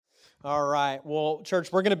All right. Well,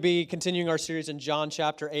 church, we're going to be continuing our series in John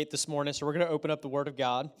chapter 8 this morning. So we're going to open up the Word of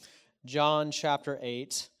God, John chapter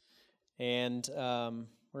 8. And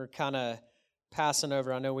we're kind of passing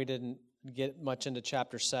over. I know we didn't get much into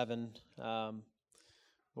chapter 7, but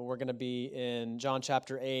we're going to be in John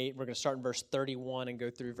chapter 8. We're going to start in verse 31 and go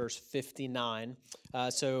through verse 59.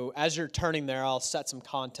 So as you're turning there, I'll set some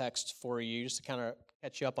context for you just to kind of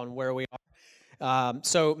catch you up on where we are.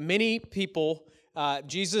 So many people...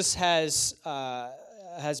 Jesus has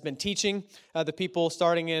been teaching the people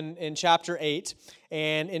starting in chapter 8.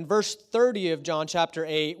 And in verse 30 of John chapter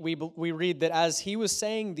 8, we read that as he was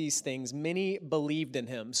saying these things, many believed in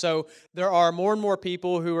him. So there are more and more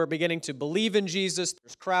people who are beginning to believe in Jesus.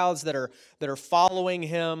 There's crowds that are following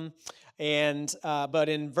him. And but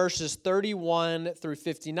in verses 31 through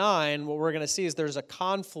 59, what we're going to see is there's a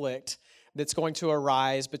conflict that's going to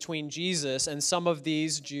arise between Jesus and some of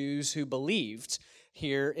these Jews who believed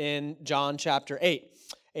here in John chapter 8.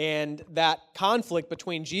 And that conflict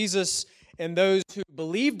between Jesus and those who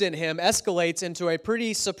believed in him escalates into a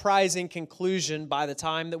pretty surprising conclusion by the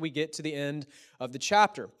time that we get to the end of the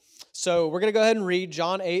chapter. So we're going to go ahead and read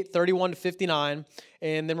John 8, 31 to 59,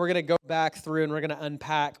 and then we're going to go back through and we're going to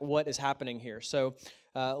unpack what is happening here. So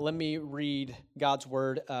let me read God's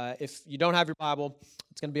word. If you don't have your Bible,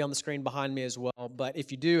 it's going to be on the screen behind me as well. But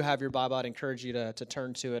if you do have your Bible, I'd encourage you to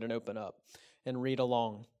turn to it and open up and read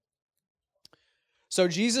along. So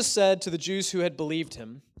Jesus said to the Jews who had believed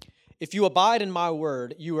him, "If you abide in my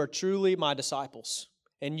word, you are truly my disciples,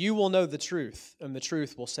 and you will know the truth, and the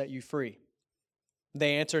truth will set you free."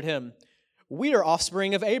 They answered him, "We are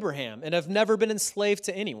offspring of Abraham and have never been enslaved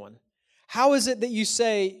to anyone. How is it that you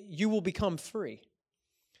say you will become free?"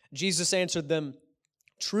 Jesus answered them,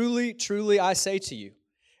 "Truly, truly, I say to you,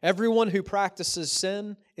 everyone who practices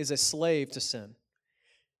sin is a slave to sin.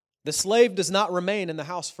 The slave does not remain in the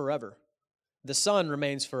house forever. The Son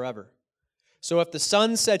remains forever. So if the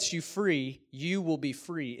Son sets you free, you will be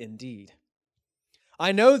free indeed.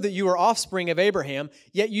 I know that you are offspring of Abraham,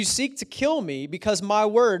 yet you seek to kill me because my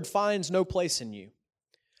word finds no place in you.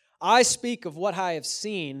 I speak of what I have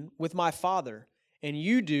seen with my Father, and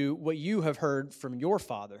you do what you have heard from your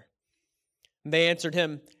father." They answered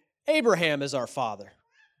him, "Abraham is our father."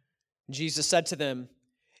 Jesus said to them,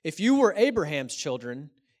 "If you were Abraham's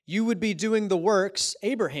children, you would be doing the works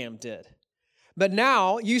Abraham did. But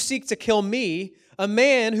now you seek to kill me, a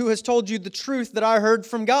man who has told you the truth that I heard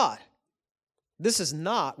from God. This is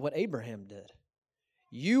not what Abraham did.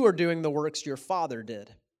 You are doing the works your father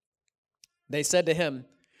did." They said to him,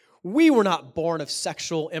 "We were not born of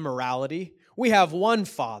sexual immorality. We have one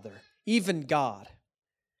Father, even God."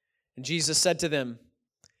 And Jesus said to them,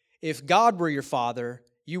 "If God were your Father,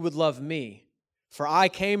 you would love me, for I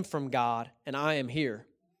came from God and I am here.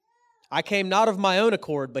 I came not of my own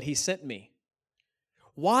accord, but he sent me.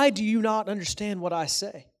 Why do you not understand what I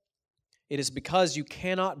say? It is because you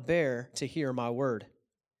cannot bear to hear my word.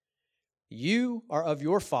 You are of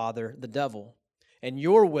your father, the devil, and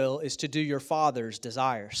your will is to do your father's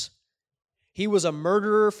desires. He was a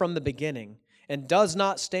murderer from the beginning and does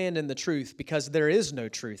not stand in the truth because there is no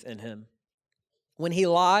truth in him. When he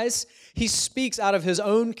lies, he speaks out of his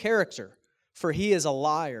own character, for he is a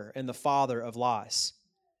liar and the father of lies.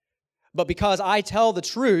 But because I tell the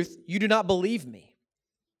truth, you do not believe me.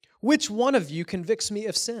 Which one of you convicts me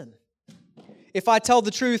of sin? If I tell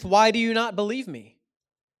the truth, why do you not believe me?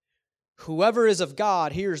 Whoever is of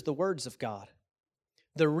God hears the words of God.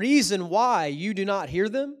 The reason why you do not hear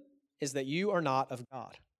them is that you are not of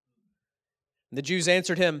God." The Jews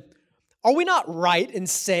answered him, "Are we not right in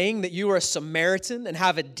saying that you are a Samaritan and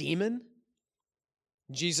have a demon?"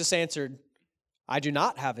 Jesus answered, "I do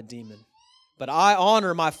not have a demon, but I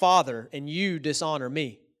honor my Father, and you dishonor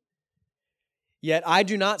me. Yet I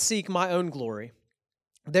do not seek my own glory.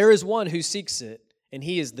 There is one who seeks it, and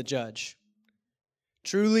he is the judge.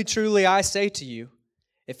 Truly, truly, I say to you,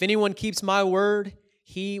 if anyone keeps my word,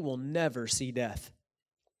 he will never see death."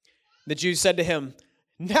 The Jews said to him,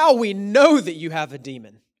 "Now we know that you have a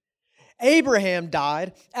demon. Abraham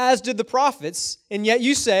died, as did the prophets, and yet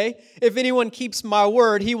you say, if anyone keeps my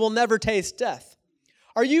word, he will never taste death.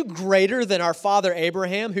 Are you greater than our father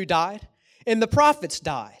Abraham, who died? And the prophets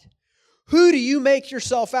died. Who do you make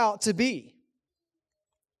yourself out to be?"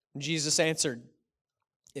 Jesus answered,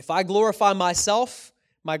 "If I glorify myself,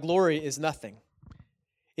 my glory is nothing.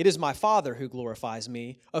 It is my Father who glorifies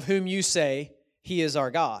me, of whom you say, he is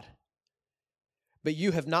our God. But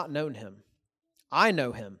you have not known him. I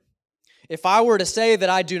know him. If I were to say that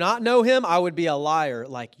I do not know him, I would be a liar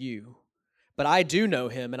like you. But I do know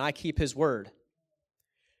him, and I keep his word.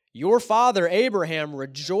 Your father Abraham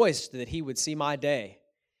rejoiced that he would see my day,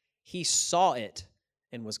 he saw it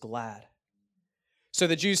and was glad. So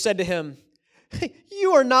the Jews said to him,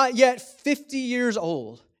 you are not yet 50 years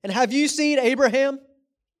old, and have you seen Abraham?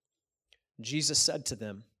 Jesus said to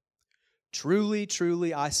them, truly,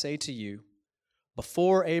 truly, I say to you,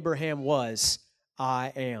 before Abraham was,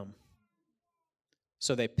 I am.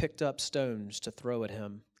 So they picked up stones to throw at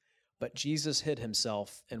him, but Jesus hid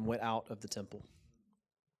himself and went out of the temple.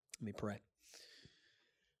 Let me pray.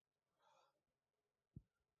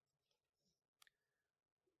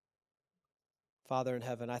 Father in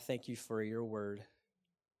heaven, I thank you for your word,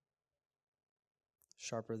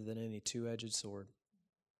 sharper than any two-edged sword,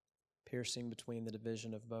 piercing between the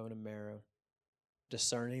division of bone and marrow,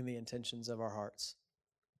 discerning the intentions of our hearts.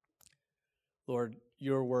 Lord,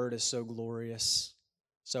 your word is so glorious,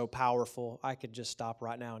 so powerful. I could just stop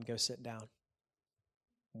right now and go sit down.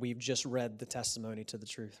 We've just read the testimony to the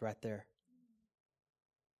truth right there.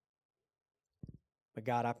 But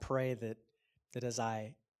God, I pray that as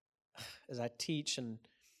I teach, and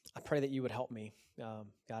I pray that you would help me.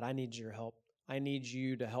 God, I need your help. I need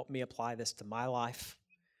you to help me apply this to my life.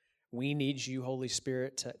 We need you, Holy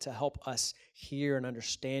Spirit, to help us hear and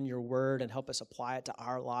understand your word and help us apply it to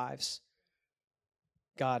our lives.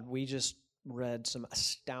 God, we just read some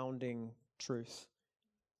astounding truth.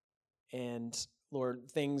 And Lord,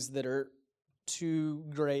 things that are too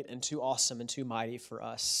great and too awesome and too mighty for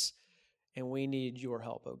us. And we need your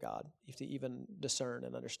help, oh God, to even discern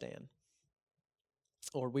and understand.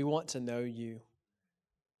 Lord, we want to know you.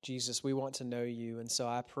 Jesus, we want to know you. And so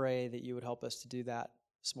I pray that you would help us to do that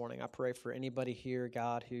this morning. I pray for anybody here,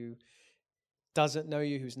 God, who doesn't know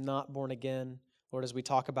you, who's not born again. Lord, as we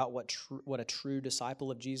talk about what a true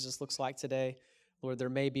disciple of Jesus looks like today, Lord, there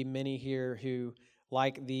may be many here who,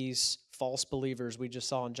 like these false believers we just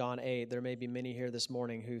saw in John 8, there may be many here this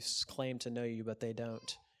morning who claim to know you, but they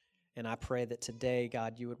don't. And I pray that today,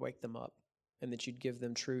 God, you would wake them up and that you'd give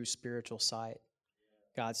them true spiritual sight,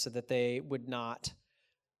 God, so that they would not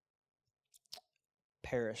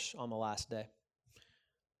perish on the last day.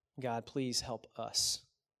 God, please help us.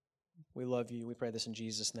 We love you. We pray this in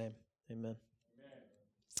Jesus' name. Amen.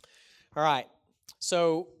 All right.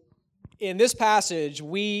 So in this passage,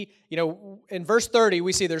 in verse 30,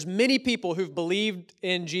 we see there's many people who've believed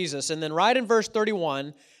in Jesus. And then right in verse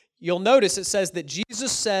 31, you'll notice it says that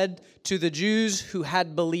Jesus said to the Jews who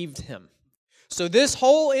had believed him. So this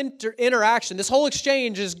whole interaction, this whole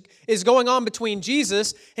exchange is going on between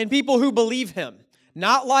Jesus and people who believe him.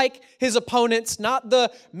 Not like his opponents, not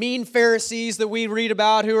the mean Pharisees that we read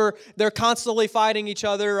about they're constantly fighting each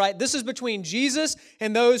other, right? This is between Jesus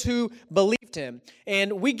and those who believed him.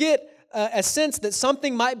 And we get a sense that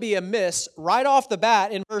something might be amiss right off the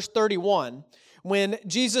bat in verse 31 when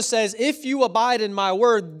Jesus says, if you abide in my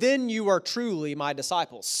word, then you are truly my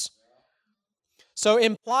disciples. So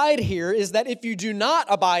implied here is that if you do not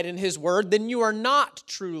abide in his word, then you are not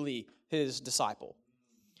truly his disciple.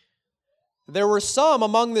 There were some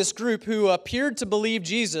among this group who appeared to believe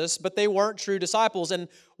Jesus, but they weren't true disciples. And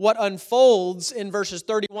what unfolds in verses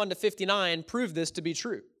 31 to 59 prove this to be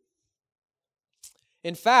true.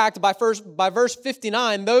 In fact, by verse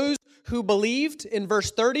 59, those who believed in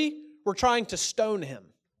verse 30 were trying to stone him.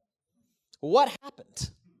 What happened?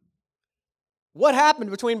 What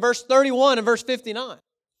happened between verse 31 and verse 59?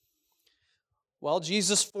 Well,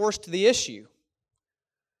 Jesus forced the issue.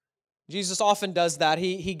 Jesus often does that.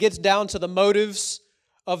 He gets down to the motives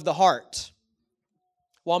of the heart.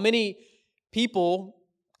 While many people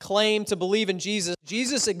claim to believe in Jesus,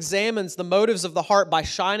 Jesus examines the motives of the heart by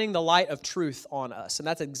shining the light of truth on us. And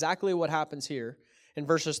that's exactly what happens here in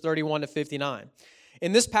verses 31 to 59.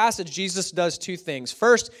 In this passage, Jesus does two things.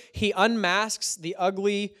 First, he unmasks the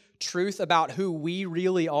ugly truth about who we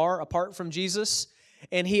really are apart from Jesus.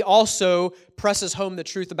 And he also presses home the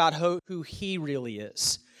truth about who he really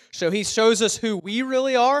is. So he shows us who we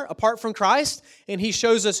really are apart from Christ, and he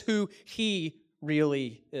shows us who he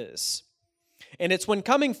really is. And it's when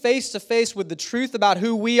coming face to face with the truth about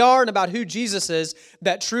who we are and about who Jesus is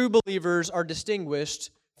that true believers are distinguished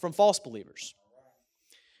from false believers.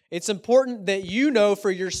 It's important that you know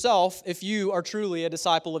for yourself if you are truly a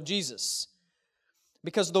disciple of Jesus.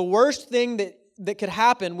 Because the worst thing that could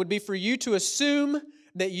happen would be for you to assume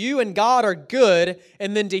that you and God are good,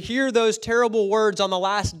 and then to hear those terrible words on the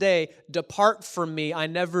last day, depart from me, I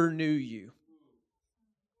never knew you.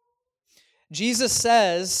 Jesus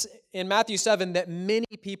says in Matthew 7 that many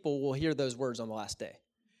people will hear those words on the last day.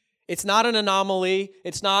 It's not an anomaly.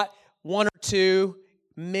 It's not one or two.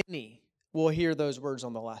 Many will hear those words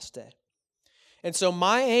on the last day. And so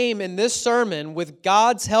my aim in this sermon, with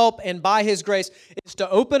God's help and by his grace, is to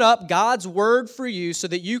open up God's word for you so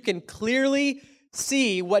that you can clearly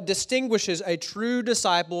see what distinguishes a true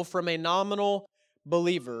disciple from a nominal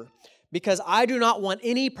believer, because I do not want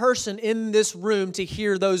any person in this room to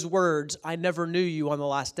hear those words, "I never knew you," on the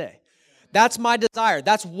last day. That's my desire.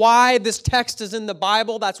 That's why this text is in the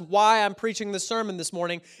Bible. That's why I'm preaching this sermon this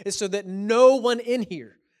morning, is so that no one in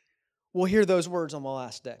here will hear those words on the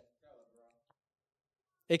last day.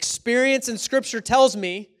 Experience in Scripture tells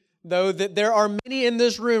me, though, that there are many in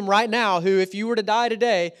this room right now who, if you were to die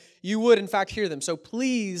today, you would in fact hear them. So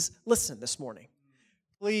please listen this morning.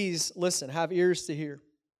 Please listen. Have ears to hear.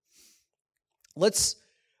 Let's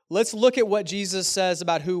look at what Jesus says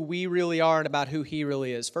about who we really are and about who He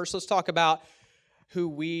really is. First, let's talk about who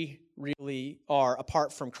we really are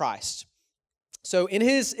apart from Christ. So in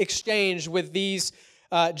His exchange with these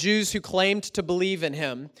Jews who claimed to believe in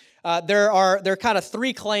Him, there are kind of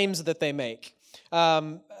three claims that they make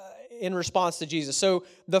in response to Jesus. So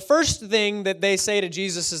the first thing that they say to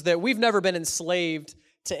Jesus is that we've never been enslaved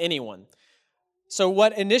to anyone. So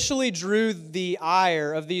what initially drew the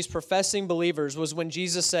ire of these professing believers was when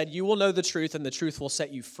Jesus said, "You will know the truth, and the truth will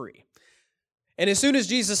set you free." And as soon as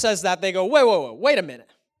Jesus says that, they go, wait a minute.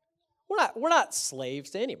 We're not slaves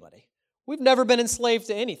to anybody. We've never been enslaved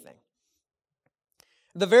to anything.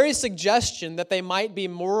 The very suggestion that they might be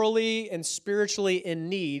morally and spiritually in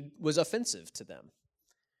need was offensive to them.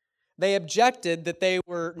 They objected that they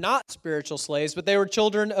were not spiritual slaves, but they were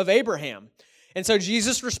children of Abraham. And so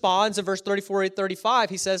Jesus responds in verse 34 and 35.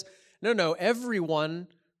 He says, no, everyone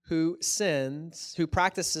who sins, who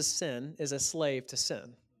practices sin, is a slave to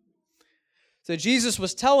sin. So Jesus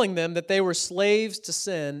was telling them that they were slaves to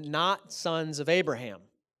sin, not sons of Abraham.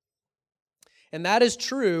 And that is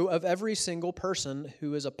true of every single person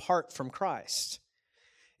who is apart from Christ.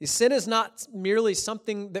 Sin is not merely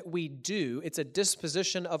something that we do, it's a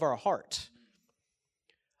disposition of our heart.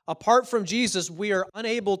 Apart from Jesus, we are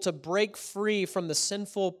unable to break free from the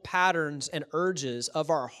sinful patterns and urges of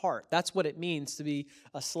our heart. That's what it means to be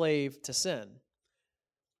a slave to sin.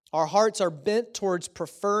 Our hearts are bent towards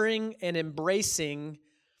preferring and embracing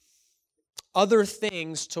other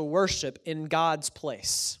things to worship in God's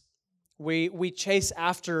place. We chase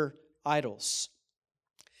after idols.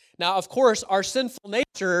 Now, of course, our sinful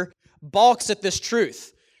nature balks at this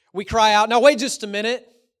truth. We cry out, "Now wait just a minute.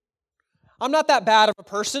 I'm not that bad of a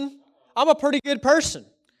person. I'm a pretty good person.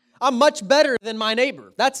 I'm much better than my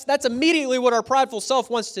neighbor." That's immediately what our prideful self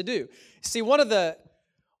wants to do. See, one of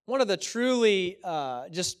the truly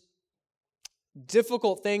just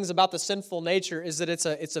difficult things about the sinful nature is that it's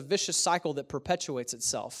a vicious cycle that perpetuates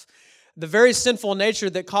itself. The very sinful nature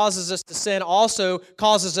that causes us to sin also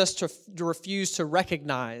causes us to refuse to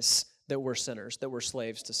recognize that we're sinners, that we're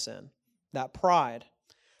slaves to sin. That pride.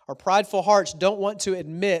 Our prideful hearts don't want to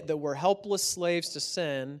admit that we're helpless slaves to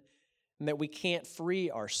sin and that we can't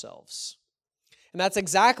free ourselves. And that's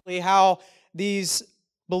exactly how these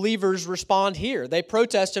believers respond here. They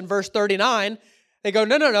protest in verse 39. They go,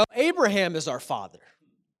 no, Abraham is our father.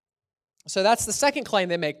 So that's the second claim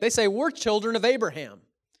they make. They say, we're children of Abraham.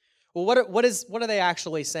 Well, what are they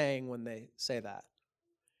actually saying when they say that?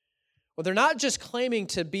 Well, they're not just claiming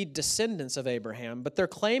to be descendants of Abraham, but they're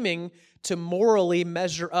claiming to morally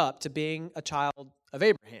measure up to being a child of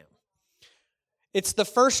Abraham. It's the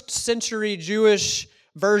first century Jewish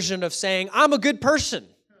version of saying, I'm a good person.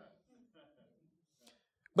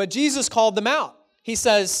 But Jesus called them out. He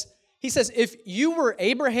says, if you were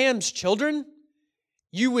Abraham's children,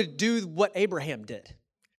 you would do what Abraham did.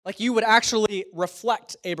 Like you would actually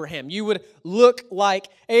reflect Abraham. You would look like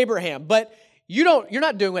Abraham. But you're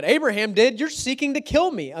not doing what Abraham did. You're seeking to kill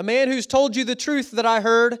me, a man who's told you the truth that I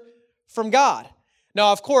heard from God.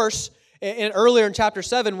 Now, of course, earlier in chapter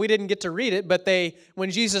 7, we didn't get to read it, but when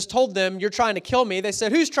Jesus told them, you're trying to kill me, they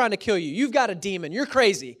said, who's trying to kill you? You've got a demon. You're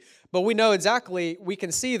crazy. But we know exactly, we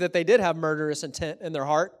can see that they did have murderous intent in their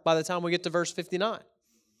heart by the time we get to verse 59.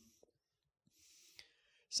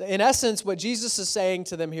 So in essence, what Jesus is saying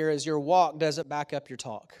to them here is your walk doesn't back up your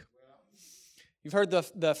talk. You've heard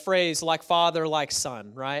the phrase, like father, like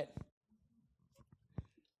son, right?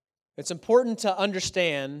 It's important to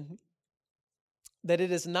understand that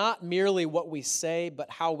it is not merely what we say, but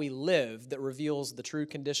how we live that reveals the true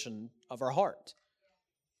condition of our heart.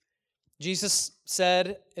 Jesus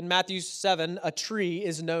said in Matthew 7, a tree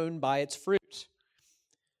is known by its fruit.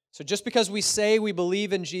 So just because we say we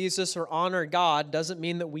believe in Jesus or honor God doesn't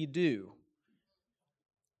mean that we do.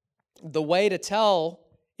 The way to tell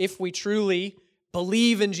if we truly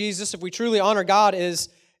believe in Jesus, if we truly honor God, is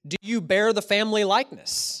do you bear the family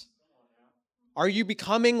likeness? Are you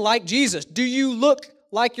becoming like Jesus? Do you look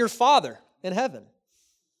like your Father in heaven?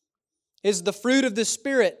 Is the fruit of the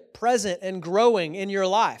Spirit present and growing in your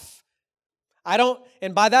life?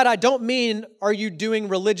 And by that I don't mean are you doing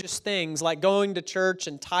religious things like going to church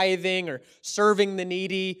and tithing or serving the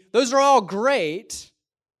needy. Those are all great.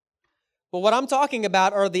 But what I'm talking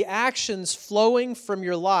about are the actions flowing from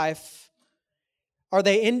your life. Are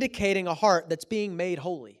they indicating a heart that's being made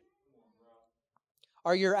holy?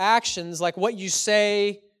 Are your actions, like what you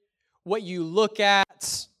say, what you look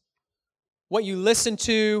at, what you listen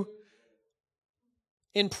to,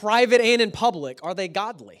 in private and in public, are they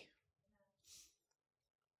godly?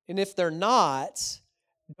 And if they're not,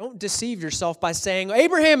 don't deceive yourself by saying,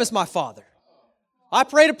 Abraham is my father. I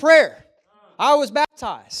prayed a prayer. I was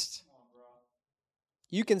baptized.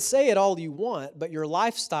 You can say it all you want, but your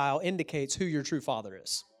lifestyle indicates who your true father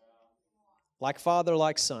is. Like father,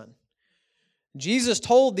 like son. Jesus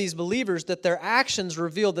told these believers that their actions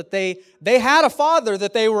revealed that they had a father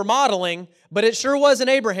that they were modeling, but it sure wasn't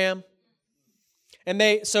Abraham.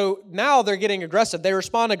 So now they're getting aggressive. They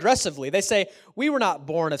respond aggressively. They say, we were not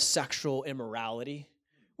born of sexual immorality.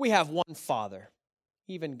 We have one Father,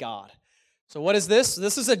 even God. So what is this?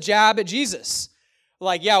 This is a jab at Jesus.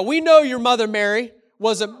 Like, yeah, we know your mother Mary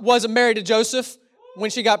wasn't married to Joseph when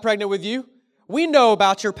she got pregnant with you. We know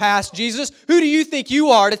about your past, Jesus. Who do you think you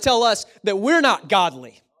are to tell us that we're not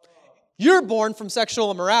godly? You're born from sexual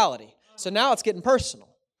immorality. So now it's getting personal.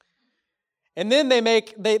 And then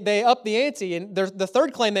they up the ante, and the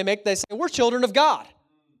third claim they make, they say, we're children of God.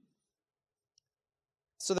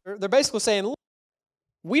 So they're basically saying, look,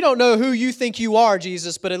 we don't know who you think you are,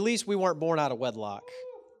 Jesus, but at least we weren't born out of wedlock.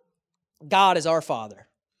 God is our Father.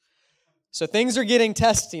 So things are getting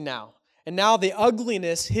testy now. And now the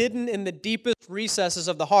ugliness hidden in the deepest recesses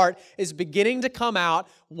of the heart is beginning to come out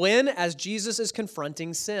as Jesus is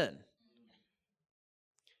confronting sin.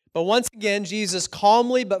 But once again, Jesus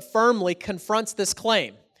calmly but firmly confronts this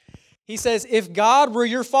claim. He says, if God were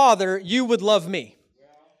your Father, you would love me.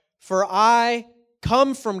 For I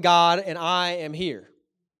come from God and I am here.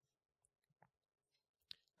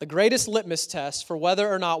 The greatest litmus test for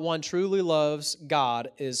whether or not one truly loves God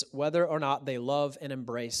is whether or not they love and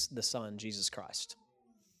embrace the Son, Jesus Christ.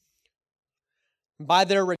 By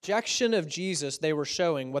their rejection of Jesus, they were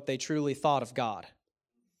showing what they truly thought of God.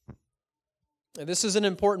 And this is an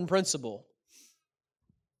important principle.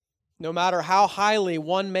 No matter how highly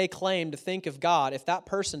one may claim to think of God, if that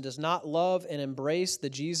person does not love and embrace the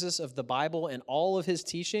Jesus of the Bible and all of his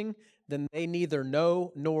teaching, then they neither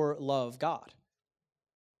know nor love God.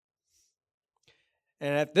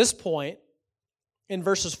 And at this point, in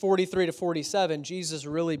verses 43 to 47, Jesus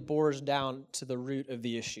really bores down to the root of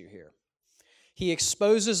the issue here. He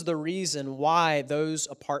exposes the reason why those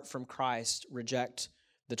apart from Christ reject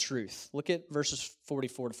the truth. Look at verses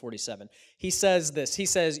 44 to 47. He says this. He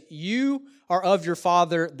says, you are of your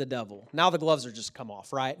father, the devil. Now the gloves are just come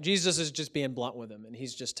off, right? Jesus is just being blunt with him, and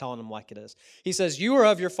he's just telling him like it is. He says, you are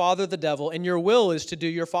of your father, the devil, and your will is to do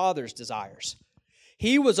your father's desires.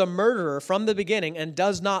 He was a murderer from the beginning and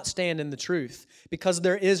does not stand in the truth, because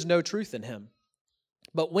there is no truth in him.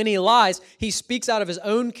 But when he lies, he speaks out of his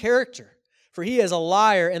own character, for he is a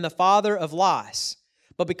liar and the father of lies.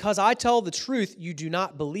 But because I tell the truth, you do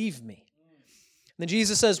not believe me. And then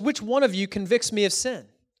Jesus says, which one of you convicts me of sin?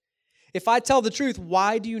 If I tell the truth,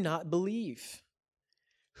 why do you not believe?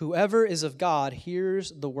 Whoever is of God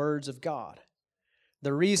hears the words of God.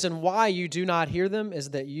 The reason why you do not hear them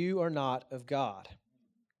is that you are not of God.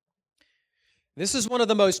 This is one of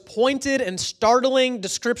the most pointed and startling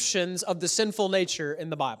descriptions of the sinful nature in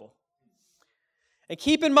the Bible. And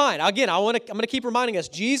keep in mind, again, I'm going to keep reminding us,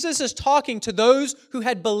 Jesus is talking to those who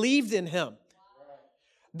had believed in him.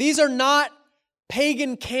 These are not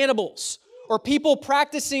pagan cannibals or people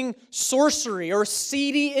practicing sorcery or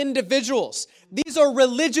seedy individuals. These are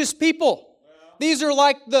religious people. These are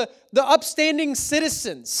like the upstanding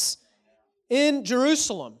citizens in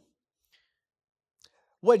Jerusalem.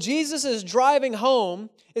 What Jesus is driving home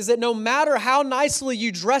is that no matter how nicely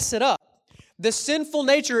you dress it up, the sinful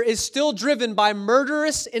nature is still driven by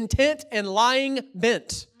murderous intent and lying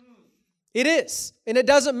bent. It is. And it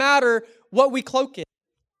doesn't matter what we cloak it.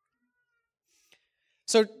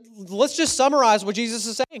 So let's just summarize what Jesus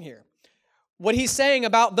is saying here. What he's saying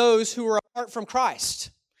about those who are apart from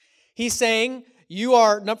Christ. He's saying you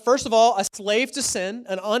are, first of all, a slave to sin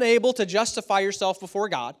and unable to justify yourself before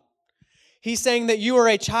God. He's saying that you are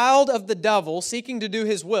a child of the devil seeking to do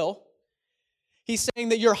his will. He's saying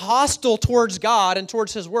that you're hostile towards God and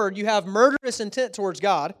towards his word. You have murderous intent towards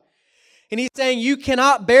God. And he's saying you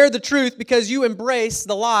cannot bear the truth because you embrace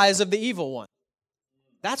the lies of the evil one.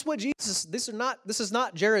 That's what Jesus, this is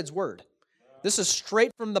not Jared's word. This is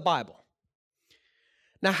straight from the Bible.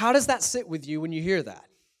 Now, how does that sit with you when you hear that?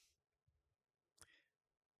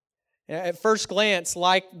 At first glance,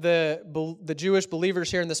 like the Jewish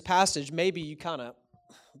believers here in this passage, maybe you kind of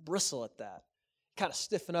bristle at that, kind of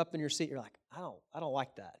stiffen up in your seat. You're like, I don't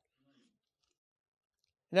like that.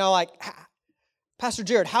 Now, like, Pastor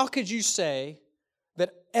Jared, how could you say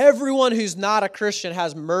that everyone who's not a Christian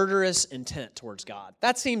has murderous intent towards God?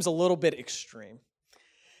 That seems a little bit extreme.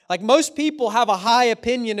 Like, most people have a high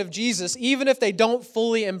opinion of Jesus, even if they don't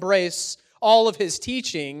fully embrace all of his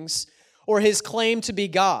teachings or his claim to be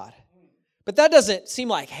God. But that doesn't seem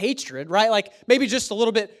like hatred, right? Like, maybe just a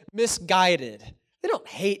little bit misguided. They don't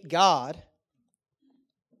hate God.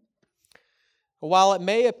 While it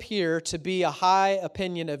may appear to be a high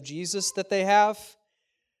opinion of Jesus that they have,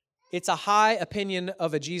 it's a high opinion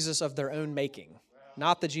of a Jesus of their own making,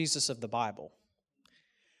 not the Jesus of the Bible.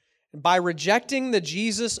 By rejecting the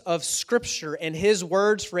Jesus of Scripture and his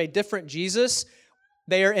words for a different Jesus,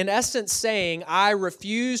 they are in essence saying, I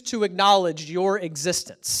refuse to acknowledge your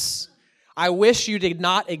existence. I wish you did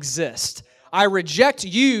not exist. I reject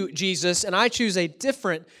you, Jesus, and I choose a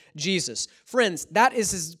different Jesus. Friends, that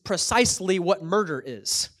is precisely what murder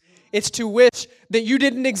is. It's to wish that you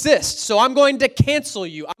didn't exist. So I'm going to cancel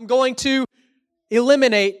you. I'm going to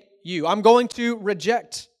eliminate you. I'm going to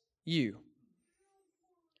reject you.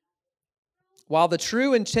 While the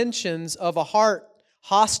true intentions of a heart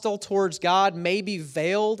hostile towards God may be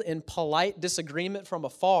veiled in polite disagreement from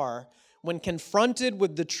afar, when confronted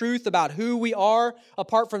with the truth about who we are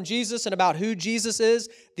apart from Jesus and about who Jesus is,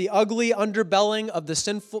 the ugly underbelly of the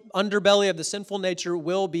sinful nature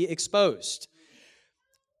will be exposed.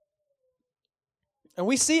 And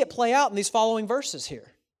we see it play out in these following verses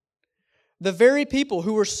here. The very people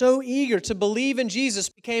who were so eager to believe in Jesus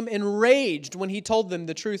became enraged when he told them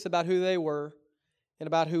the truth about who they were and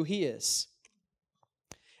about who he is.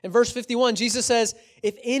 In verse 51, Jesus says,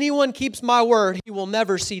 if anyone keeps my word, he will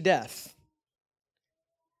never see death.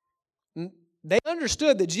 They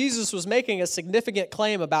understood that Jesus was making a significant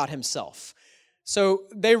claim about himself. So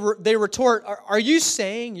they retort, are you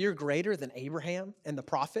saying you're greater than Abraham and the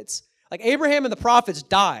prophets? Like, Abraham and the prophets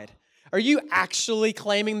died. Are you actually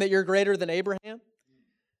claiming that you're greater than Abraham?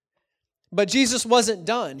 But Jesus wasn't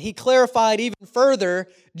done. He clarified even further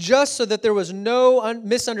just so that there was no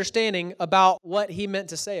misunderstanding about what he meant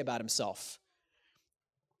to say about himself.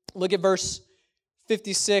 Look at verse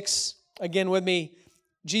 56 again with me.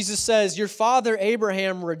 Jesus says, your father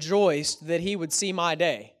Abraham rejoiced that he would see my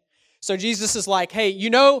day. So Jesus is like, hey, you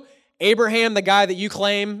know Abraham, the guy that you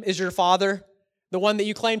claim is your father, the one that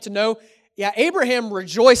you claim to know? Yeah, Abraham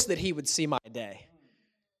rejoiced that he would see my day.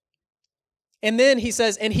 And then he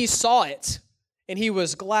says, and he saw it, and he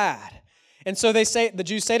was glad. And so the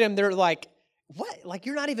Jews say to him, they're like, what? Like,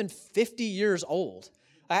 you're not even 50 years old.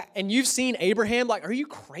 And you've seen Abraham? Like, are you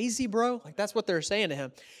crazy, bro? Like, that's what they're saying to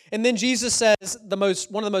him. And then Jesus says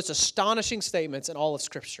one of the most astonishing statements in all of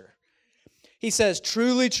Scripture. He says,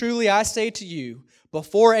 truly, truly, I say to you,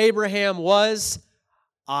 before Abraham was,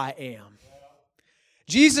 I am.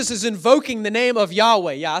 Jesus is invoking the name of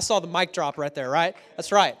Yahweh. Yeah, I saw the mic drop right there, right?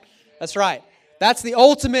 That's right. That's right. That's the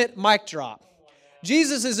ultimate mic drop.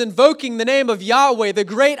 Jesus is invoking the name of Yahweh, the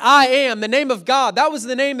great I am, the name of God. That was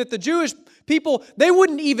the name that the Jewish people, they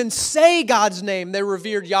wouldn't even say God's name. They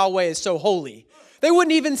revered Yahweh as so holy. They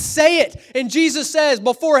wouldn't even say it. And Jesus says,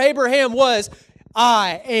 before Abraham was,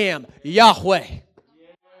 I am Yahweh.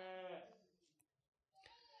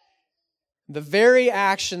 The very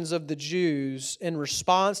actions of the Jews in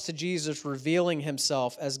response to Jesus revealing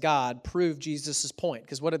himself as God proved Jesus' point.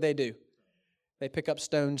 Because what did they do? They pick up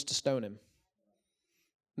stones to stone him.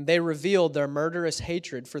 They revealed their murderous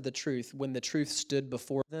hatred for the truth when the truth stood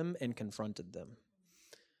before them and confronted them.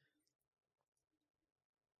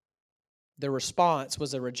 Their response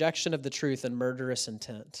was a rejection of the truth and murderous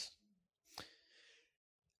intent.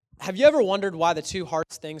 Have you ever wondered why the two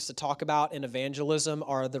hardest things to talk about in evangelism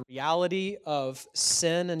are the reality of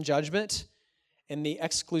sin and judgment and the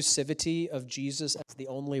exclusivity of Jesus as the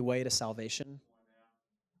only way to salvation?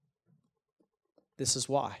 This is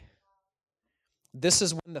why. This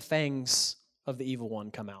is when the fangs of the evil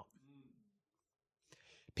one come out.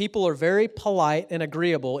 People are very polite and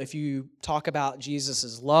agreeable if you talk about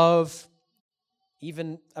Jesus' love,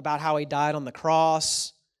 even about how he died on the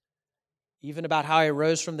cross, even about how he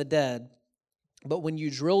rose from the dead. But when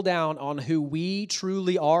you drill down on who we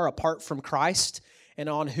truly are apart from Christ and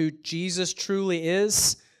on who Jesus truly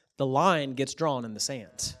is, the line gets drawn in the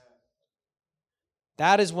sand.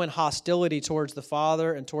 That is when hostility towards the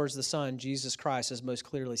Father and towards the Son, Jesus Christ, is most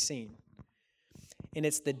clearly seen. And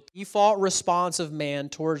it's the default response of man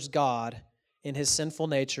towards God in his sinful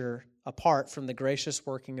nature apart from the gracious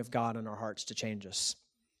working of God in our hearts to change us.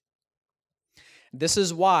 This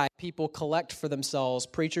is why people collect for themselves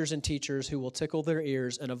preachers and teachers who will tickle their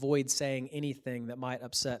ears and avoid saying anything that might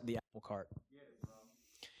upset the apple cart.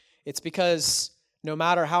 It's because no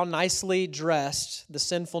matter how nicely dressed the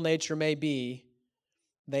sinful nature may be,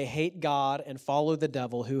 they hate God and follow the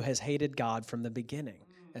devil who has hated God from the beginning.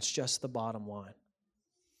 That's just the bottom line.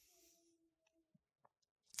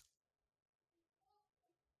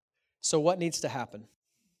 So what needs to happen?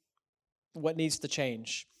 What needs to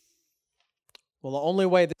change? Well, the only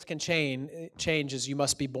way this can change is you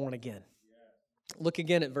must be born again. Look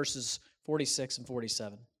again at verses 46 and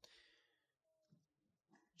 47.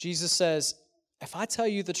 Jesus says, "If I tell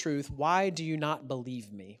you the truth, why do you not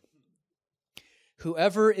believe me?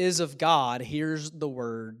 Whoever is of God hears the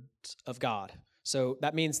words of God." So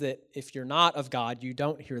that means that if you're not of God, you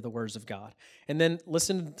don't hear the words of God. And then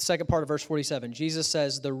listen to the second part of verse 47. Jesus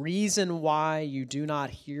says, "The reason why you do not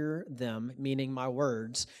hear them," meaning my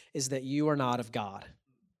words, "is that you are not of God."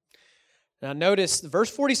 Now notice, verse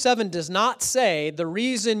 47 does not say, "The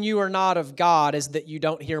reason you are not of God is that you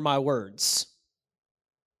don't hear my words."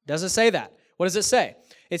 It doesn't say that. What does it say?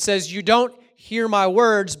 It says, "You don't hear my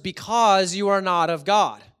words because you are not of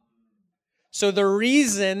God." So the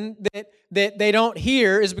reason that they don't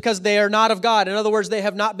hear is because they are not of God. In other words, they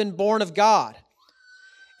have not been born of God.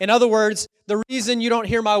 In other words, the reason you don't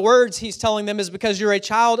hear my words, he's telling them, is because you're a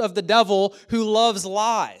child of the devil who loves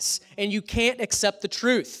lies, and you can't accept the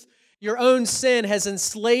truth. Your own sin has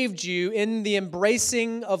enslaved you in the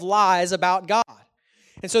embracing of lies about God.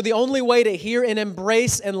 And so the only way to hear and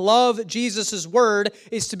embrace and love Jesus' word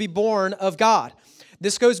is to be born of God.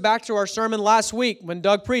 This goes back to our sermon last week when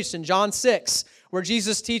Doug preached in John 6, where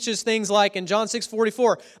Jesus teaches things like in John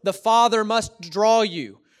 6:44, the Father must draw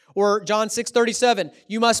you. Or John 6:37,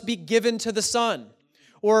 you must be given to the Son.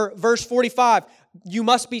 Or verse 45, you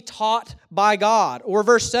must be taught by God. Or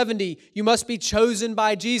verse 70, you must be chosen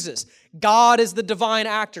by Jesus. God is the divine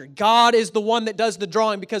actor. God is the one that does the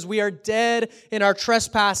drawing because we are dead in our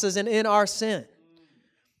trespasses and in our sin.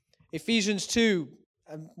 Ephesians 2,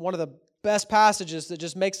 one of the best passages that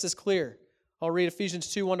just makes this clear. I'll read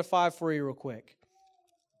Ephesians 2, 1-5 for you real quick.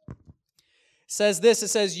 It says this, it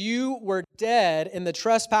says, "You were dead in the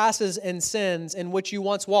trespasses and sins in which you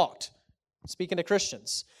once walked." Speaking to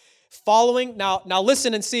Christians. Now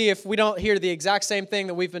listen and see if we don't hear the exact same thing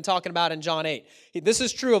that we've been talking about in John 8. This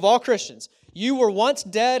is true of all Christians. You were once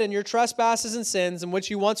dead in your trespasses and sins in which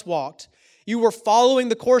you once walked. You were following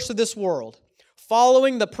the course of this world,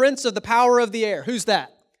 following the prince of the power of the air. Who's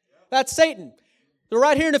that? That's Satan. So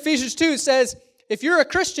right here in Ephesians 2 it says, if you're a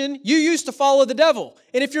Christian, you used to follow the devil.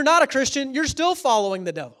 And if you're not a Christian, you're still following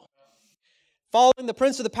the devil. Following the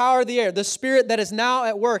prince of the power of the air, the spirit that is now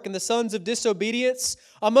at work in the sons of disobedience,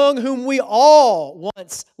 among whom we all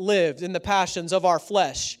once lived in the passions of our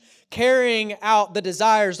flesh, carrying out the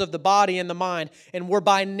desires of the body and the mind, and were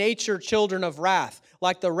by nature children of wrath,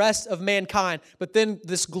 like the rest of mankind. But then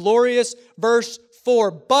this glorious verse 4,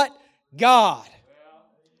 but God,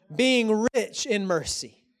 being rich in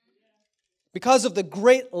mercy, because of the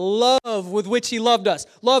great love with which He loved us.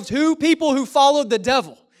 Loved who? People who followed the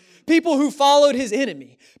devil. People who followed his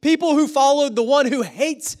enemy. People who followed the one who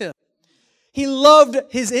hates him. He loved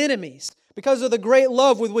his enemies because of the great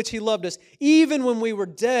love with which He loved us. Even when we were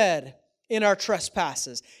dead in our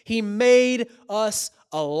trespasses, He made us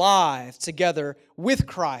alive together with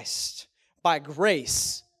Christ. By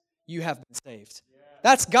grace, you have been saved.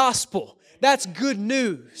 That's gospel. That's good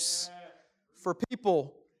news for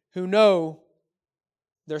people who know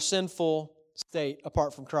their sinful state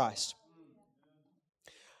apart from Christ.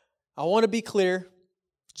 I want to be clear,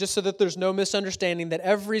 just so that there's no misunderstanding, that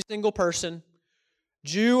every single person,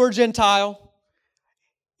 Jew or Gentile,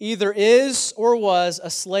 either is or was a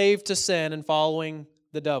slave to sin and following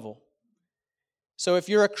the devil. So if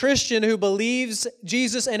you're a Christian who believes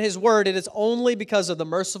Jesus and His Word, it is only because of the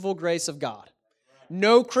merciful grace of God.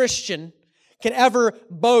 No Christian can ever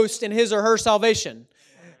boast in his or her salvation.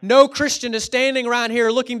 No Christian is standing around here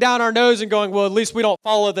looking down our nose and going, well, at least we don't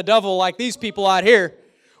follow the devil like these people out here.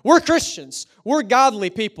 We're Christians. We're godly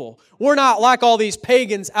people. We're not like all these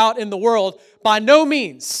pagans out in the world. By no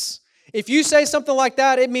means. If you say something like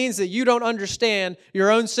that, it means that you don't understand your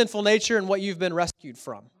own sinful nature and what you've been rescued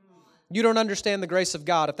from. You don't understand the grace of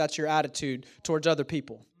God if that's your attitude towards other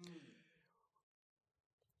people.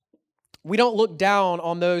 We don't look down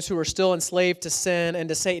on those who are still enslaved to sin and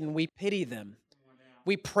to Satan. We pity them.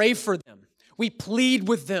 We pray for them. We plead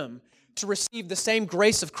with them to receive the same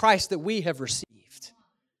grace of Christ that we have received,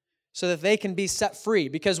 so that they can be set free,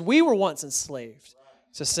 because we were once enslaved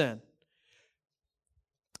to sin.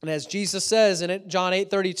 And as Jesus says in John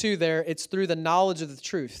 8:32 there, it's through the knowledge of the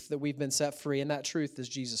truth that we've been set free, and that truth is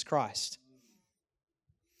Jesus Christ.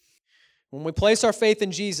 When we place our faith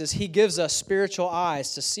in Jesus, He gives us spiritual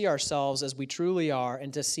eyes to see ourselves as we truly are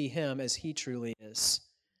and to see Him as He truly is.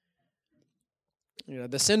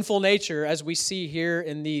 The sinful nature, as we see here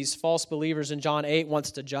in these false believers in John 8,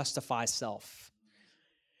 wants to justify self.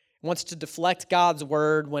 It wants to deflect God's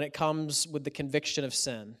word when it comes with the conviction of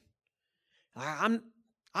sin.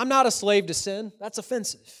 I'm not a slave to sin. That's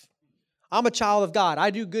offensive. I'm a child of God. I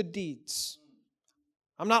do good deeds.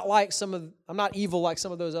 I'm not evil like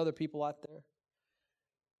some of those other people out there.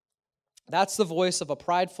 That's the voice of a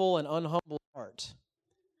prideful and unhumble heart.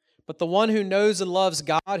 But the one who knows and loves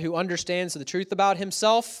God, who understands the truth about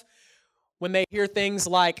himself, when they hear things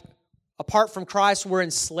like, apart from Christ, we're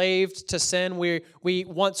enslaved to sin, we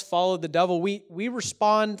once followed the devil, we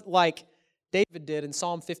respond like David did in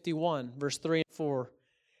Psalm 51, verse 3 and 4.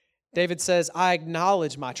 David says, I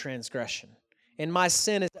acknowledge my transgression, and my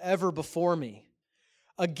sin is ever before me.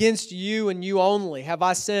 Against you and you only have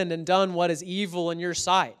I sinned and done what is evil in your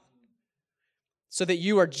sight, so that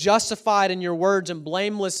you are justified in your words and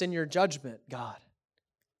blameless in your judgment, God.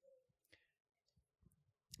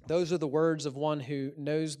 Those are the words of one who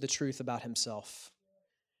knows the truth about himself,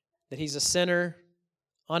 that he's a sinner,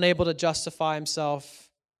 unable to justify himself,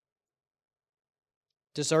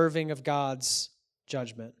 deserving of God's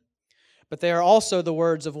judgment. But they are also the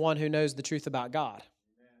words of one who knows the truth about God,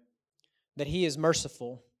 that He is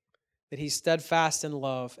merciful, that He's steadfast in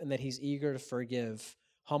love, and that He's eager to forgive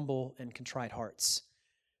humble and contrite hearts.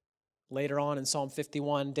 Later on in Psalm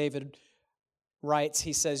 51, David writes,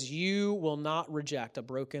 he says, you will not reject a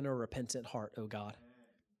broken or repentant heart, O God.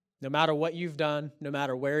 No matter what you've done, no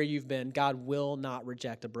matter where you've been, God will not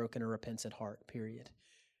reject a broken or repentant heart, period.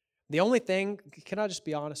 The only thing, can I just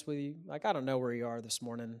be honest with you? I don't know where you are this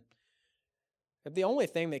morning. The only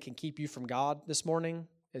thing that can keep you from God this morning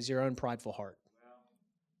is your own prideful heart.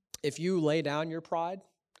 If you lay down your pride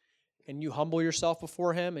and you humble yourself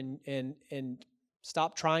before Him and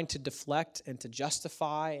stop trying to deflect and to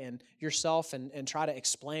justify yourself and try to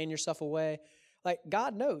explain yourself away,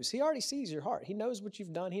 God knows. He already sees your heart. He knows what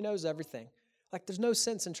you've done. He knows everything. There's no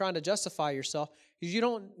sense in trying to justify yourself because you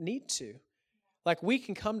don't need to. We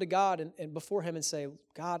can come to God and before Him and say,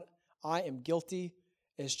 God, I am guilty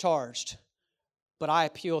as charged, but I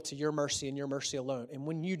appeal to your mercy and your mercy alone. And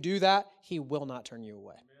when you do that, He will not turn you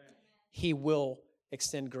away. Amen. He will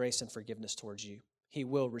extend grace and forgiveness towards you. He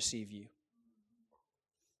will receive you.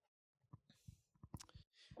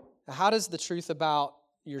 Now, how does the truth about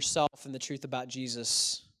yourself and the truth about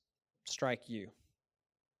Jesus strike you?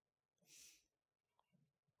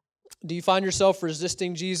 Do you find yourself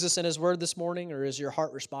resisting Jesus and His word this morning, or is your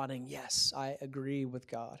heart responding, yes, I agree with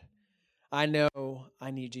God. I know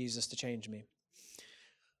I need Jesus to change me.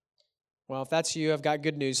 Well, if that's you, I've got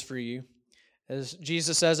good news for you. As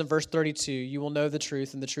Jesus says in verse 32, you will know the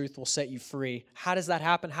truth, and the truth will set you free. How does that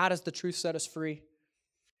happen? How does the truth set us free?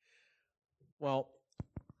 Well,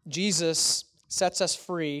 Jesus sets us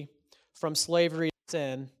free from slavery to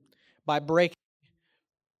sin by breaking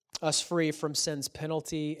us free from sin's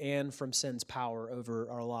penalty and from sin's power over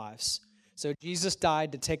our lives. So Jesus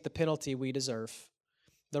died to take the penalty we deserve.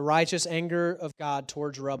 The righteous anger of God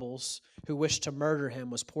towards rebels who wished to murder Him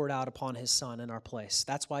was poured out upon His Son in our place.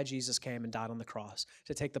 That's why Jesus came and died on the cross,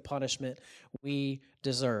 to take the punishment we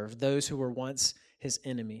deserve, those who were once His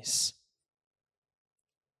enemies.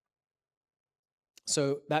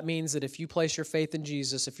 So that means that if you place your faith in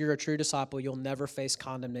Jesus, if you're a true disciple, you'll never face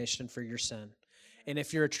condemnation for your sin. And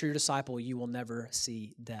if you're a true disciple, you will never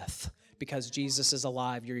see death. Because Jesus is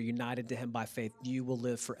alive, you're united to Him by faith, you will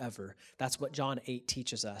live forever. That's what John 8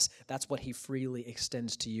 teaches us. That's what He freely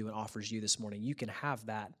extends to you and offers you this morning. You can have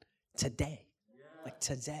that today,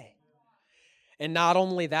 today. And not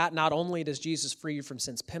only that, not only does Jesus free you from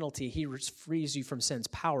sin's penalty, He frees you from sin's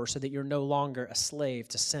power so that you're no longer a slave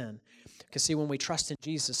to sin. Because see, when we trust in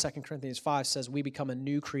Jesus, 2 Corinthians 5 says we become a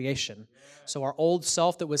new creation. So our old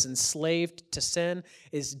self that was enslaved to sin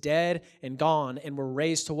is dead and gone, and we're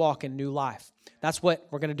raised to walk in new life. That's what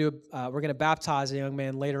we're going to do. We're going to baptize a young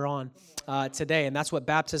man later on today, and that's what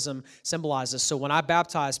baptism symbolizes. So when I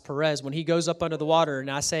baptize Perez, when he goes up under the water and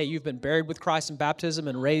I say you've been buried with Christ in baptism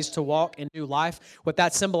and raised to walk in new life, what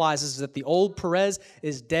that symbolizes is that the old Perez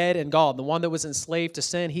is dead and gone. The one that was enslaved to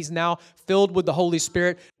sin, he's now filled with the Holy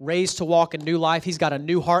Spirit, raised to walk in new life. He's got a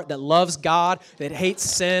new heart that loves God, that hates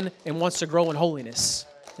sin, and wants to grow in holiness.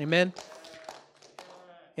 Amen?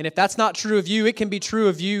 And if that's not true of you, it can be true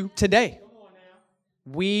of you today.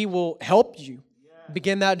 We will help you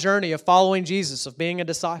begin that journey of following Jesus, of being a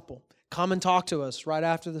disciple. come and talk to us right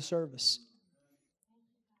after the service.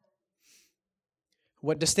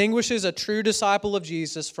 What distinguishes a true disciple of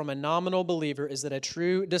Jesus from a nominal believer is that a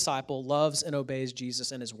true disciple loves and obeys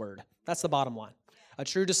Jesus and His Word. That's the bottom line. A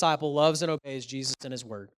true disciple loves and obeys Jesus and His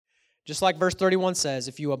Word. Just like verse 31 says,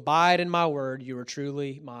 if you abide in my word, you are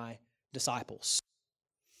truly my disciples.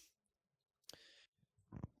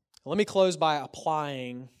 Let me close by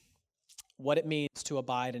applying what it means to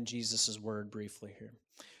abide in Jesus' word briefly here,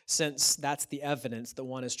 since that's the evidence that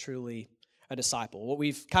one is truly a disciple. What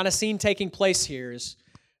we've kind of seen taking place here is,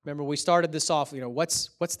 remember we started this off, what's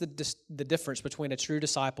the difference between a true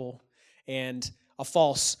disciple and a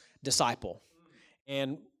false disciple?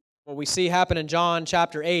 And what we see happen in John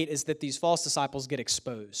chapter 8 is that these false disciples get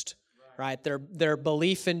exposed, right? Their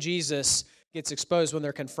belief in Jesus gets exposed when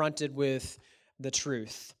they're confronted with the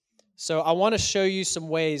truth. So I want to show you some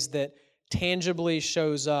ways that tangibly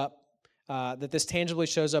shows up, this tangibly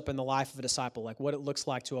shows up in the life of a disciple, like what it looks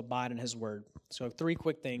like to abide in His word. So 3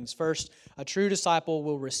 quick things. First, a true disciple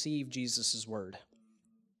will receive Jesus' word.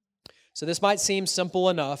 So this might seem simple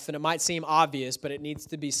enough, and it might seem obvious, but it needs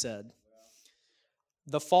to be said.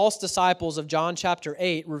 The false disciples of John chapter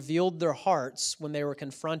 8 revealed their hearts when they were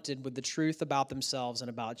confronted with the truth about themselves and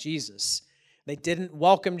about Jesus. They didn't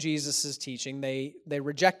welcome Jesus' teaching, they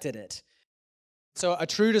rejected it. So a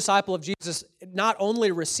true disciple of Jesus not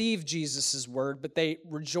only receive Jesus' word, but they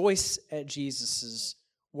rejoice at Jesus'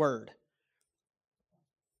 word.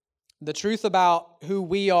 The truth about who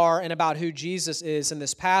we are and about who Jesus is in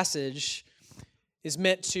this passage is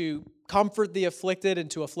meant to comfort the afflicted and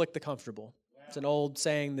to afflict the comfortable. It's an old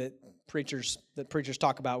saying that preachers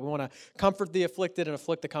talk about. We want to comfort the afflicted and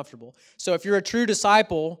afflict the comfortable. So if you're a true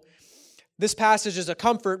disciple, this passage is a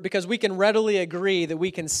comfort because we can readily agree that we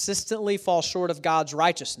consistently fall short of God's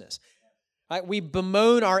righteousness. Right? We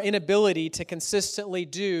bemoan our inability to consistently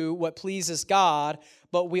do what pleases God,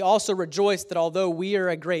 but we also rejoice that although we are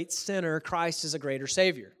a great sinner, Christ is a greater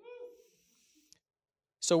Savior.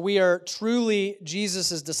 So we are truly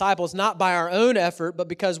Jesus' disciples, not by our own effort, but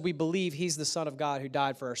because we believe He's the Son of God who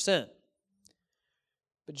died for our sin.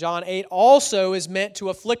 But John 8 also is meant to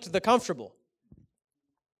afflict the comfortable.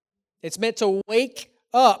 It's meant to wake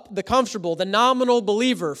up the comfortable, the nominal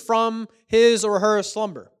believer from his or her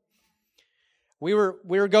slumber. We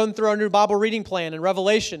were going through our new Bible reading plan in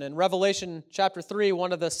Revelation chapter 3,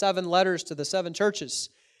 one of the 7 letters to the 7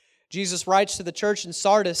 churches. Jesus writes to the church in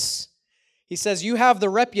Sardis, He says, you have the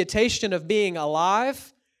reputation of being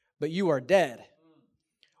alive, but you are dead.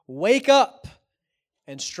 Wake up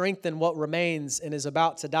and strengthen what remains and is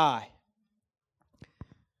about to die.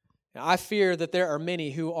 Now, I fear that there are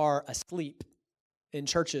many who are asleep in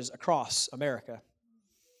churches across America.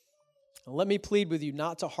 And let me plead with you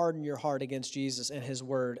not to harden your heart against Jesus and His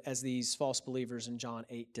word as these false believers in John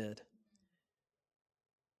 8 did.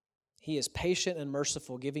 He is patient and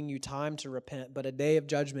merciful, giving you time to repent, but a day of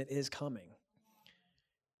judgment is coming.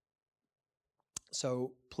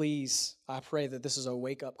 So please, I pray that this is a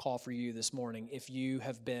wake-up call for you this morning if you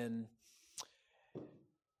have been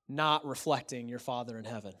not reflecting your Father in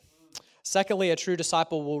heaven. Secondly, a true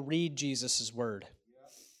disciple will read Jesus' word.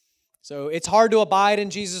 So it's hard to abide in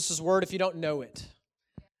Jesus' word if you don't know it.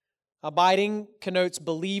 Abiding connotes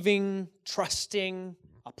believing, trusting,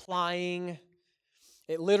 applying.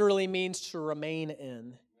 It literally means to remain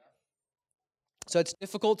in. So it's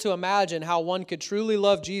difficult to imagine how one could truly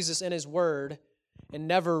love Jesus and His word and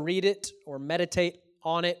never read it or meditate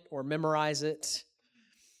on it or memorize it.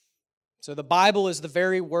 So the Bible is the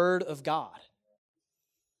very word of God.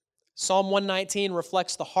 Psalm 119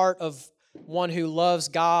 reflects the heart of one who loves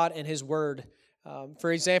God and His word.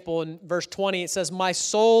 For example, in verse 20, it says, my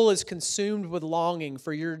soul is consumed with longing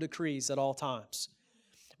for your decrees at all times.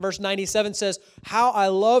 Verse 97 says, how I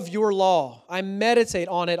love your law. I meditate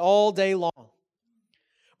on it all day long.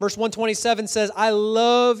 Verse 127 says, I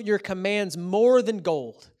love your commands more than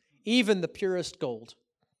gold, even the purest gold.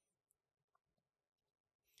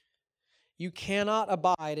 You cannot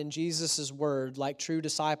abide in Jesus' word like true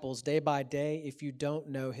disciples day by day if you don't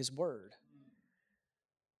know His word.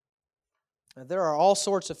 Now, there are all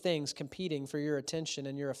sorts of things competing for your attention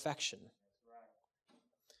and your affection.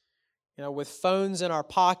 With phones in our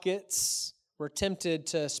pockets, we're tempted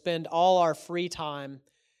to spend all our free time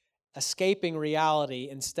escaping reality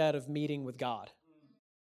instead of meeting with God.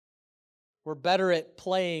 We're better at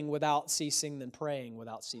playing without ceasing than praying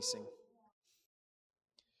without ceasing.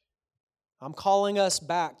 I'm calling us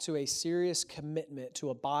back to a serious commitment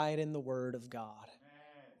to abide in the Word of God.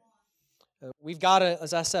 We've got,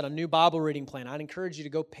 as I said, a new Bible reading plan. I'd encourage you to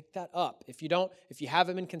go pick that up. If you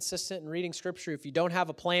haven't been consistent in reading Scripture, if you don't have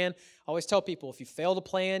a plan, I always tell people, if you fail to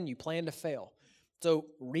plan, you plan to fail. So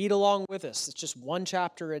read along with us. It's just one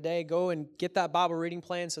chapter a day. Go and get that Bible reading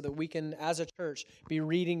plan so that we can, as a church, be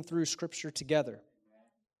reading through Scripture together.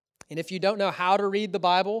 And if you don't know how to read the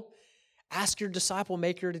Bible, ask your disciple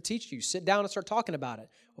maker to teach you. Sit down and start talking about it.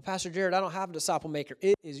 Well, Pastor Jared, I don't have a disciple maker.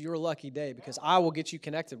 It is your lucky day because I will get you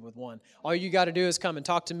connected with one. All you got to do is come and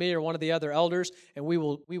talk to me or one of the other elders, and we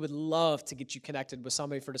would love to get you connected with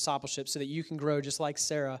somebody for discipleship so that you can grow just like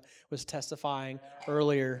Sarah was testifying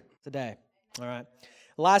earlier today. All right.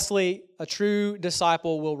 Lastly, a true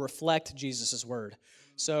disciple will reflect Jesus' word.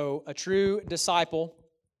 So a true disciple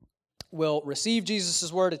will receive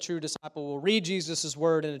Jesus' word, a true disciple will read Jesus'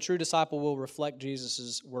 word, and a true disciple will reflect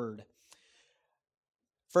Jesus' word.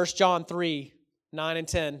 1 John 3, 9 and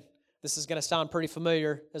 10. This is going to sound pretty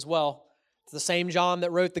familiar as well. It's the same John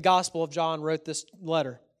that wrote the Gospel of John, wrote this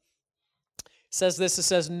letter. It says this, it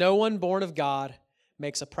says, "No one born of God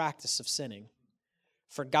makes a practice of sinning,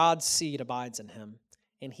 for God's seed abides in him,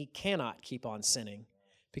 and he cannot keep on sinning,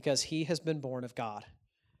 because he has been born of God."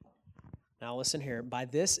 Now listen here. "By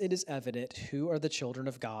this it is evident who are the children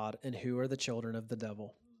of God and who are the children of the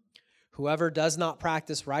devil. Whoever does not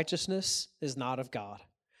practice righteousness is not of God,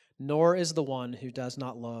 nor is the one who does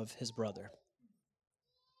not love his brother."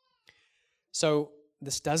 So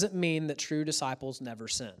this doesn't mean that true disciples never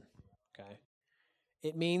sin, okay?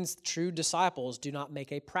 It means true disciples do not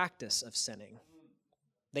make a practice of sinning.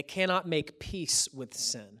 They cannot make peace with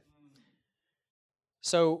sin.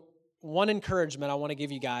 So one encouragement I want to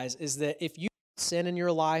give you guys is that if you sin in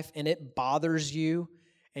your life and it bothers you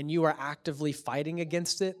and you are actively fighting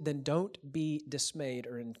against it, then don't be dismayed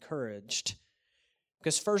or encouraged.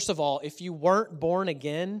 Because first of all, if you weren't born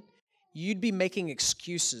again, you'd be making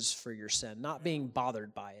excuses for your sin, not being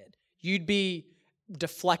bothered by it. You'd be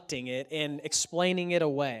deflecting it and explaining it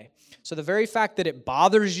away. So the very fact that it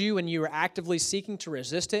bothers you and you are actively seeking to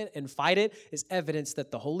resist it and fight it is evidence that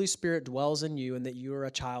the Holy Spirit dwells in you and that you are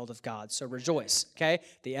a child of God. So rejoice, okay?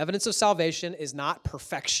 The evidence of salvation is not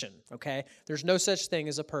perfection, okay? There's no such thing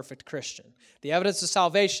as a perfect Christian. The evidence of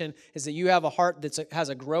salvation is that you have a heart that has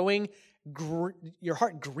a growing, your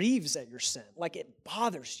heart grieves at your sin, like it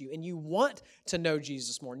bothers you, and you want to know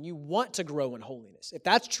Jesus more, and you want to grow in holiness. If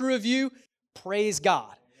that's true of you, praise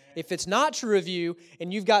God. If it's not true of you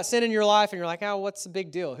and you've got sin in your life and you're like, oh, what's the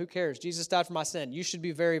big deal? Who cares? Jesus died for my sin. You should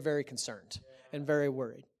be very, very concerned and very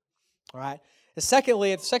worried. All right? And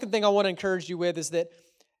secondly, the second thing I want to encourage you with is that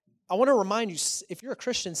I want to remind you, if you're a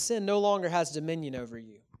Christian, sin no longer has dominion over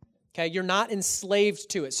you. Okay? You're not enslaved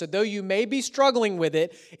to it. So though you may be struggling with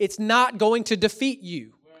it, it's not going to defeat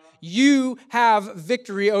you. You have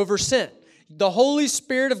victory over sin. The Holy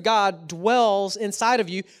Spirit of God dwells inside of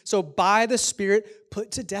you, so by the Spirit,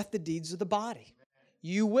 put to death the deeds of the body.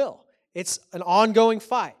 You will. It's an ongoing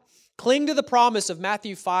fight. Cling to the promise of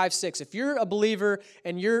Matthew 5:6. If you're a believer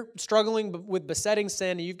and you're struggling with besetting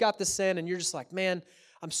sin, and you've got the sin, and you're just like, man,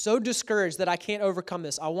 I'm so discouraged that I can't overcome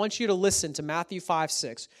this, I want you to listen to Matthew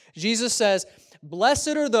 5:6. Jesus says,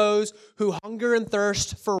 "Blessed are those who hunger and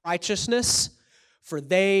thirst for righteousness, for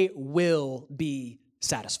they will be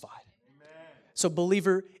satisfied." So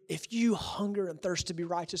believer, if you hunger and thirst to be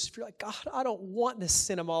righteous, if you're like, God, I don't want this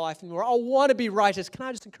sin in my life anymore, I want to be righteous, can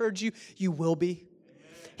I just encourage you? You will be.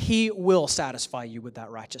 Amen. He will satisfy you with that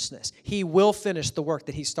righteousness. He will finish the work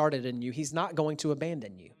that He started in you. He's not going to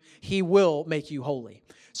abandon you. He will make you holy.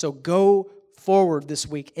 So go forward this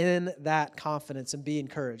week in that confidence and be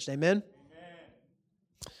encouraged. Amen?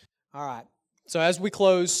 Amen. All right. So as we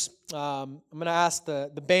close, I'm going to ask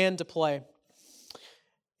the band to play.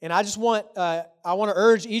 And I just want to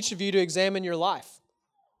urge each of you to examine your life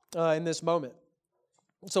in this moment.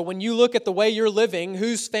 So when you look at the way you're living,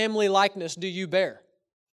 whose family likeness do you bear?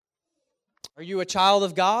 Are you a child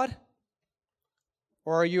of God?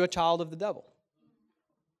 Or are you a child of the devil?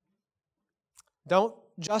 Don't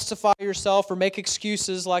justify yourself or make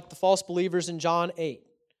excuses like the false believers in John 8.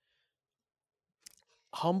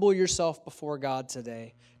 Humble yourself before God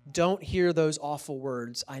today. Don't hear those awful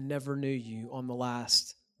words, "I never knew you," on the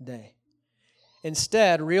last day.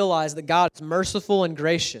 Instead, realize that God is merciful and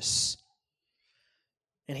gracious,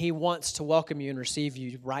 and He wants to welcome you and receive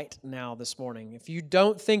you right now this morning. If you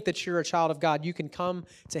don't think that you're a child of God, you can come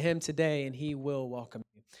to Him today, and He will welcome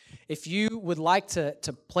you. If you would like to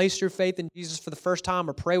place your faith in Jesus for the first time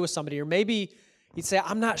or pray with somebody, or maybe you'd say,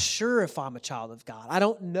 I'm not sure if I'm a child of God. I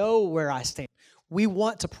don't know where I stand. We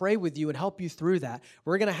want to pray with you and help you through that.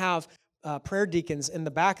 We're going to have prayer deacons in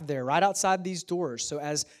the back there, right outside these doors. So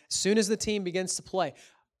as soon as the team begins to play,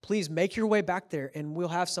 please make your way back there and we'll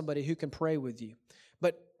have somebody who can pray with you.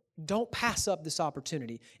 But don't pass up this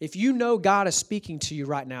opportunity. If you know God is speaking to you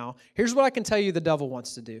right now, here's what I can tell you the devil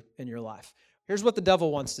wants to do in your life. Here's what the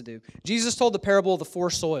devil wants to do. Jesus told the parable of the 4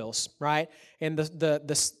 soils, right? And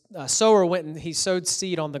the sower went and he sowed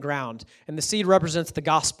seed on the ground, and the seed represents the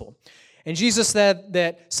gospel. And Jesus said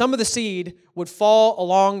that some of the seed would fall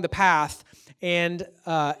along the path, and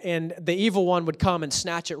the evil one would come and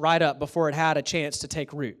snatch it right up before it had a chance to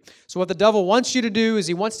take root. So what the devil wants you to do is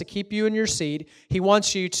he wants to keep you in your seed. He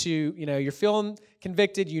wants you to, you're feeling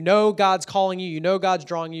convicted, God's calling you, God's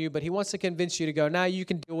drawing you, but he wants to convince you to go, now you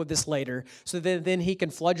can deal with this later, so that then he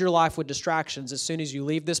can flood your life with distractions as soon as you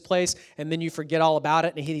leave this place, and then you forget all about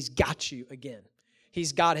it, and he's got you again.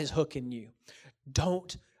 He's got his hook in you.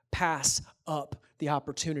 Don't pass up the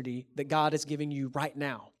opportunity that God is giving you right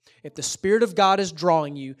now. If the Spirit of God is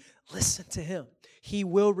drawing you, listen to him. He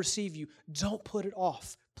will receive you. Don't put it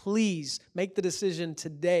off. Please make the decision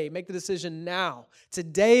today. Make the decision now.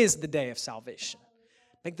 Today is the day of salvation.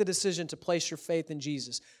 Make the decision to place your faith in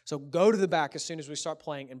Jesus. So go to the back as soon as we start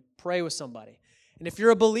playing and pray with somebody. And if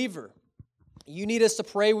you're a believer, you need us to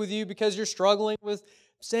pray with you because you're struggling with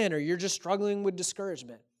sin or you're just struggling with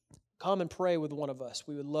discouragement. Come and pray with one of us.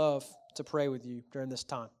 We would love to pray with you during this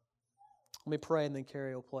time. Let me pray and then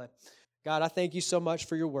Carrie will play. God, I thank you so much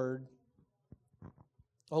for your word.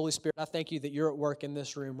 Holy Spirit, I thank you that you're at work in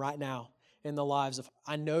this room right now in the lives of,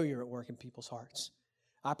 I know you're at work in people's hearts.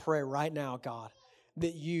 I pray right now, God,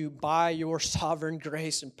 that you, by your sovereign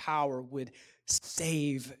grace and power, would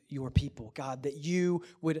save your people. God, that you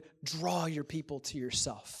would draw your people to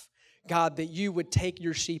yourself. God, that you would take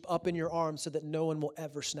your sheep up in your arms so that no one will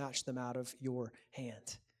ever snatch them out of your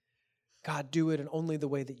hand. God, do it in only the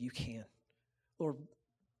way that you can. Lord,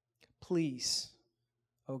 please,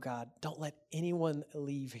 oh God, don't let anyone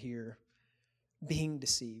leave here being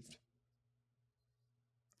deceived.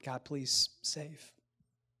 God, please save.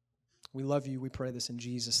 We love you. We pray this in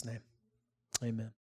Jesus' name. Amen.